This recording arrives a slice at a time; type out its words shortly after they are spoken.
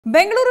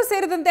ಬೆಂಗಳೂರು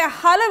ಸೇರಿದಂತೆ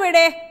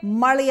ಹಲವೆಡೆ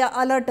ಮಳೆಯ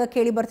ಅಲರ್ಟ್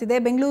ಕೇಳಿ ಬರ್ತಿದೆ.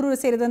 ಬೆಂಗಳೂರು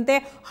ಸೇರಿದಂತೆ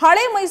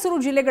ಹಳೆ ಮೈಸೂರು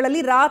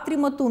ಜಿಲ್ಲೆಗಳಲ್ಲಿ ರಾತ್ರಿ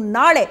ಮತ್ತು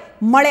ನಾಳೆ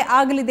ಮಳೆ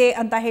ಆಗಲಿದೆ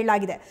ಅಂತ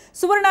ಹೇಳಲಾಗಿದೆ.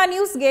 ಸುವರ್ಣ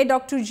ನ್ಯೂಸ್ಗೆ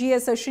ಡಾಕ್ಟರ್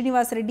ಜಿಎಸ್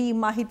ಶ್ರೀನಿವಾಸ್ ರೆಡ್ಡಿ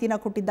ಮಾಹಿತಿಯನ್ನು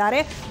ಕೊಟ್ಟಿದ್ದಾರೆ.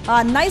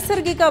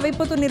 ನೈಸರ್ಗಿಕ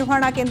ವಿಪತ್ತು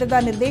ನಿರ್ವಹಣಾ ಕೇಂದ್ರದ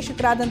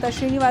ನಿರ್ದೇಶಕರಾದಂಥ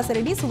ಶ್ರೀನಿವಾಸ್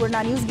ರೆಡ್ಡಿ ಸುವರ್ಣ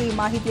ನ್ಯೂಸ್ಗೆ ಈ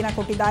ಮಾಹಿತಿಯನ್ನು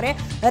ಕೊಟ್ಟಿದ್ದಾರೆ.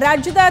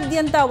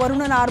 ರಾಜ್ಯದಾದ್ಯಂತ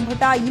ವರುಣನ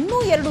ಆರ್ಭಟ ಇನ್ನೂ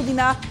 2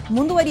 ದಿನ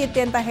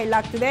ಮುಂದುವರಿಯುತ್ತೆ ಅಂತ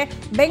ಹೇಳಲಾಗ್ತಿದೆ.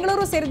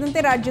 ಬೆಂಗಳೂರು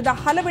ಸೇರಿದಂತೆ ರಾಜ್ಯದ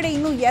ಹಲವೆಡೆ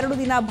ಇನ್ನೂ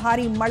 2 ದಿನ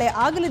ಭಾರಿ ಮಳೆ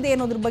ಆಗಲಿದೆ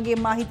ಅನ್ನೋದ್ರ ಬಗ್ಗೆ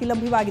ಮಾಹಿತಿ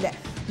ಲಭ್ಯವಾಗಿದೆ.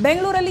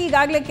 ಬೆಂಗಳೂರಲ್ಲಿ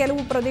ಈಗಾಗಲೇ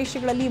ಕೆಲವು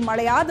ಪ್ರದೇಶಗಳಲ್ಲಿ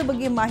ಮಳೆಯಾದ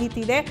ಬಗ್ಗೆ ಮಾಹಿತಿ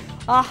ಇದೆ.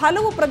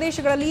 ಹಲವು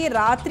ಪ್ರದೇಶಗಳಲ್ಲಿ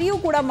ರಾತ್ರಿಯೂ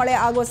ಕೂಡ ಮಳೆ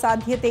ಆಗೋ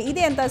ಸಾಧ್ಯತೆ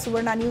ಇದೆ ಅಂತ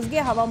ಸುವರ್ಣ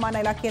ನ್ಯೂಸ್ಗೆ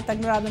ಹವಾಮಾನ ಇಲಾಖೆಯ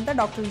ತಜ್ಞರಾದಂಥ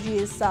ಡಾಕ್ಟರ್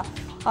ಜಿಎಸ್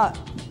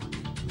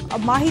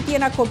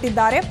ಮಾಹಿತಿಯನ್ನು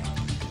ಕೊಟ್ಟಿದ್ದಾರೆ.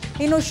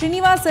 ಇನ್ನು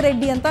ಶ್ರೀನಿವಾಸ್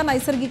ರೆಡ್ಡಿ ಅಂತ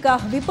ನೈಸರ್ಗಿಕ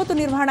ವಿಪತ್ತು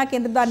ನಿರ್ವಹಣಾ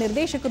ಕೇಂದ್ರದ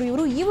ನಿರ್ದೇಶಕರು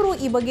ಇವರು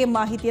ಈ ಬಗ್ಗೆ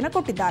ಮಾಹಿತಿಯನ್ನು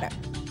ಕೊಟ್ಟಿದ್ದಾರೆ.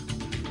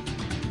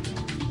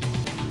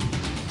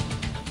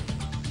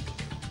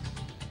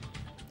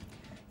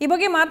 ಈ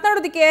ಬಗ್ಗೆ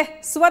ಮಾತನಾಡೋದಕ್ಕೆ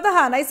ಸ್ವತಃ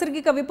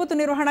ನೈಸರ್ಗಿಕ ವಿಪತ್ತು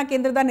ನಿರ್ವಹಣಾ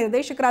ಕೇಂದ್ರದ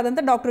ನಿರ್ದೇಶಕರಾದಂಥ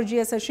ಡಾಕ್ಟರ್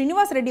ಜಿಎಸ್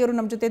ಶ್ರೀನಿವಾಸ್ ರೆಡ್ಡಿ ಅವರು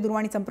ನಮ್ಮ ಜೊತೆ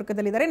ದೂರವಾಣಿ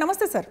ಸಂಪರ್ಕದಲ್ಲಿದ್ದಾರೆ.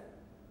 ನಮಸ್ತೆ ಸರ್.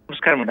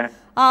 ನಮಸ್ಕಾರ ಮೇಡಮ್.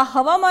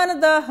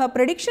 ಹವಾಮಾನದ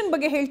ಪ್ರೆಡಿಕ್ಷನ್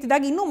ಬಗ್ಗೆ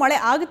ಹೇಳ್ತಿದ್ದಾಗ ಇನ್ನೂ ಮಳೆ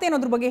ಆಗುತ್ತೆ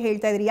ಅನ್ನೋದ್ರ ಬಗ್ಗೆ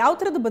ಹೇಳ್ತಾ ಇದ್ರಿ. ಯಾವ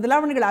ತರದ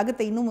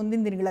ಬದಲಾವಣೆಗಳಾಗುತ್ತೆ ಇನ್ನು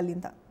ಮುಂದಿನ ದಿನಗಳಲ್ಲಿ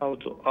ಅಂತ?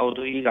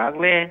 ಹೌದು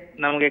ಈಗಾಗಲೇ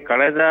ನಮಗೆ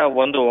ಕಳೆದ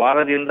 1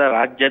 ವಾರದಿಂದ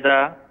ರಾಜ್ಯದ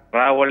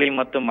ಕರಾವಳಿ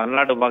ಮತ್ತು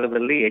ಮಲೆನಾಡು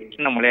ಭಾಗದಲ್ಲಿ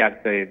ಹೆಚ್ಚಿನ ಮಳೆ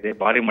ಆಗ್ತಾ ಇದೆ,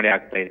 ಭಾರಿ ಮಳೆ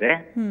ಆಗ್ತಾ ಇದೆ.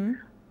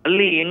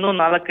 ಅಲ್ಲಿ ಇನ್ನೂ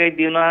 4-5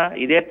 ದಿನ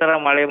ಇದೇ ತರ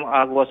ಮಳೆ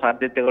ಆಗುವ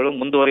ಸಾಧ್ಯತೆಗಳು,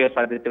 ಮುಂದುವರಿಯುವ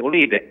ಸಾಧ್ಯತೆಗಳು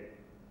ಇದೆ.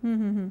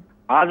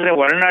 ಆದ್ರೆ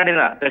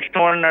ಒಳನಾಡಿನ, ದಕ್ಷಿಣ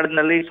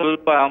ಒಳನಾಡಿನಲ್ಲಿ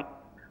ಸ್ವಲ್ಪ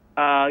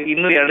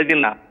ಇನ್ನು 2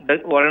 ದಿನ,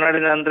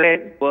 ಒಳನಾಡಿನ ಅಂದ್ರೆ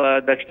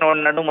ದಕ್ಷಿಣ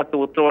ಒಳನಾಡು ಮತ್ತು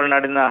ಉತ್ತರ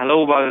ಒಳನಾಡಿನ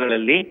ಹಲವು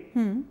ಭಾಗಗಳಲ್ಲಿ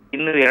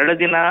ಇನ್ನು 2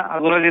 ದಿನ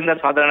ಹಗುರದಿಂದ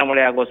ಸಾಧಾರಣ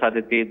ಮಳೆ ಆಗುವ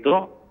ಸಾಧ್ಯತೆ ಇದ್ದು,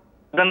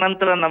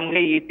 ತದನಂತರ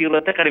ನಮ್ಗೆ ಈ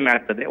ತೀವ್ರತೆ ಕಡಿಮೆ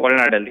ಆಗ್ತದೆ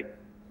ಒಳನಾಡಲ್ಲಿ.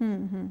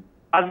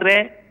 ಆದ್ರೆ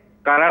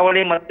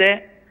ಕರಾವಳಿ ಮತ್ತೆ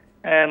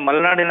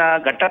ಮಲೆನಾಡಿನ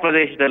ಘಟ್ಟ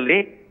ಪ್ರದೇಶದಲ್ಲಿ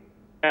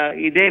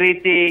ಇದೇ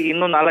ರೀತಿ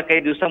ಇನ್ನು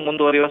 4-5 ದಿವಸ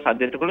ಮುಂದುವರಿಯುವ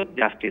ಸಾಧ್ಯತೆಗಳು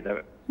ಜಾಸ್ತಿ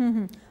ಇದಾವೆ.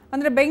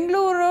 ಅಂದ್ರೆ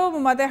ಬೆಂಗಳೂರು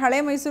ಮತ್ತೆ ಹಳೆ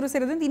ಮೈಸೂರು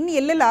ಸೇರಿದಂತೆ ಇನ್ನು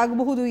ಎಲ್ಲೆಲ್ಲ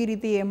ಆಗಬಹುದು ಈ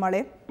ರೀತಿ ಮಳೆ?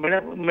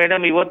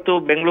 ಮೇಡಮ್ ಇವತ್ತು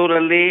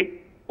ಬೆಂಗಳೂರಲ್ಲಿ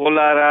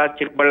ಕೋಲಾರ,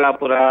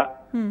 ಚಿಕ್ಕಬಳ್ಳಾಪುರ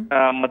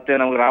ಮತ್ತೆ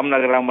ನಮ್ಗೆ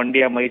ರಾಮನಗರ,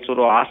 ಮಂಡ್ಯ,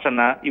 ಮೈಸೂರು,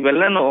 ಹಾಸನ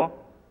ಇವೆಲ್ಲನೂ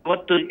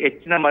ಇವತ್ತು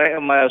ಹೆಚ್ಚಿನ ಮಳೆ,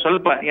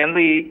 ಸ್ವಲ್ಪ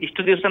ಅಂದ್ರೆ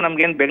ಇಷ್ಟು ದಿವಸ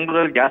ನಮ್ಗೇನ್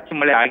ಬೆಂಗಳೂರಲ್ಲಿ ಜಾಸ್ತಿ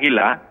ಮಳೆ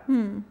ಆಗಿಲ್ಲ.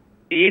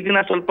 ಈ ದಿನ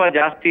ಸ್ವಲ್ಪ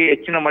ಜಾಸ್ತಿ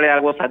ಹೆಚ್ಚಿನ ಮಳೆ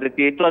ಆಗುವ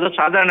ಸಾಧ್ಯತೆ ಇತ್ತು. ಅದು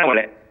ಸಾಧಾರಣ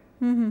ಮಳೆ,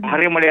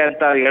 ಭಾರಿ ಮಳೆ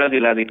ಅಂತ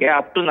ಹೇಳೋದಿಲ್ಲ. ಅದಕ್ಕೆ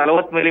ಅಪ್ ಟು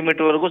 40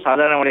 ಮಿಲಿಮೀಟರ್ ವರೆಗೂ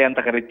ಸಾಧಾರಣ ಮಳೆ ಅಂತ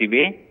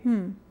ಕರಿತೀವಿ.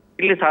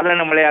 ಇಲ್ಲಿ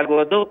ಸಾಧಾರಣ ಮಳೆ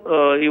ಆಗುವುದು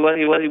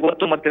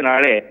ಇವತ್ತು ಮತ್ತೆ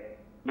ನಾಳೆ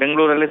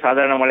ಬೆಂಗಳೂರಲ್ಲಿ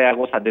ಸಾಧಾರಣ ಮಳೆ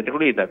ಆಗುವ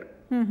ಸಾಧ್ಯತೆಗಳು ಇದ್ದಾವೆ.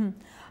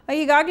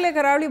 ಈಗಾಗಲೇ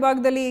ಕರಾವಳಿ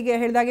ಭಾಗದಲ್ಲಿ, ಈಗ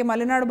ಹೇಳಿದಾಗೆ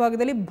ಮಲೆನಾಡು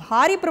ಭಾಗದಲ್ಲಿ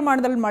ಭಾರಿ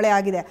ಪ್ರಮಾಣದಲ್ಲಿ ಮಳೆ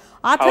ಆಗಿದೆ.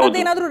 ಆ ಥರದ್ದು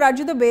ಏನಾದ್ರೂ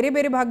ರಾಜ್ಯದ ಬೇರೆ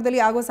ಬೇರೆ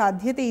ಭಾಗದಲ್ಲಿ ಆಗೋ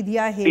ಸಾಧ್ಯತೆ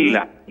ಇದೆಯಾ?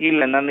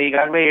 ಇಲ್ಲ, ನಾನು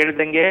ಈಗಾಗಲೇ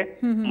ಹೇಳಿದಂಗೆ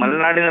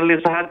ಮಲೆನಾಡಿನಲ್ಲಿ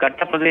ಸಹ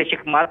ಘಟ್ಟ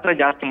ಪ್ರದೇಶಕ್ಕೆ ಮಾತ್ರ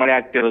ಜಾಸ್ತಿ ಮಳೆ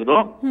ಆಗ್ತಿರೋದು.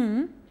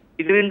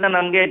 ಇದರಿಂದ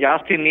ನಮ್ಗೆ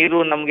ಜಾಸ್ತಿ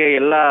ನೀರು, ನಮ್ಗೆ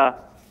ಎಲ್ಲಾ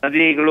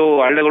ನದಿಗಳು,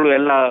 ಹಳ್ಳಗಳು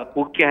ಎಲ್ಲ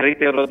ಉಕ್ಕಿ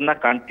ಹರಿತಾ ಇರೋದನ್ನ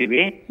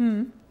ಕಾಣ್ತೀವಿ.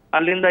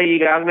 ಅಲ್ಲಿಂದ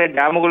ಈಗಾಗಲೇ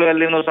ಡ್ಯಾಮ್ಗಳು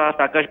ಅಲ್ಲಿನೂ ಸಹ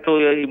ಸಾಕಷ್ಟು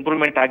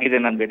ಇಂಪ್ರೂವ್ಮೆಂಟ್ ಆಗಿದೆ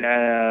ನಮ್ಗೆ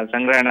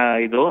ಸಂಗ್ರಹಣ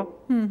ಇದು.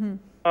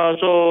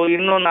 ಸೊ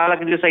ಇನ್ನು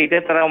 4 ದಿವಸ ಇದೇ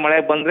ತರ ಮಳೆ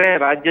ಬಂದ್ರೆ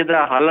ರಾಜ್ಯದ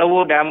ಹಲವು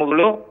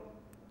ಡ್ಯಾಮ್ಗಳು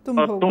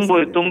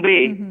ತುಂಬಿ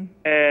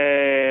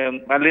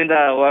ಅಲ್ಲಿಂದ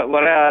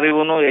ಹೊರ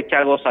ಹರಿವು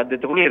ಹೆಚ್ಚಾಗುವ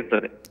ಸಾಧ್ಯತೆಗಳು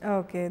ಇರ್ತದೆ.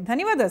 ಓಕೆ,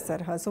 ಧನ್ಯವಾದ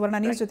ಸರ್ ಸುವರ್ಣ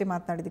ನ್ಯೂಸ್ ಜೊತೆ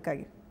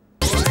ಮಾತನಾಡಿದಕ್ಕಾಗಿ.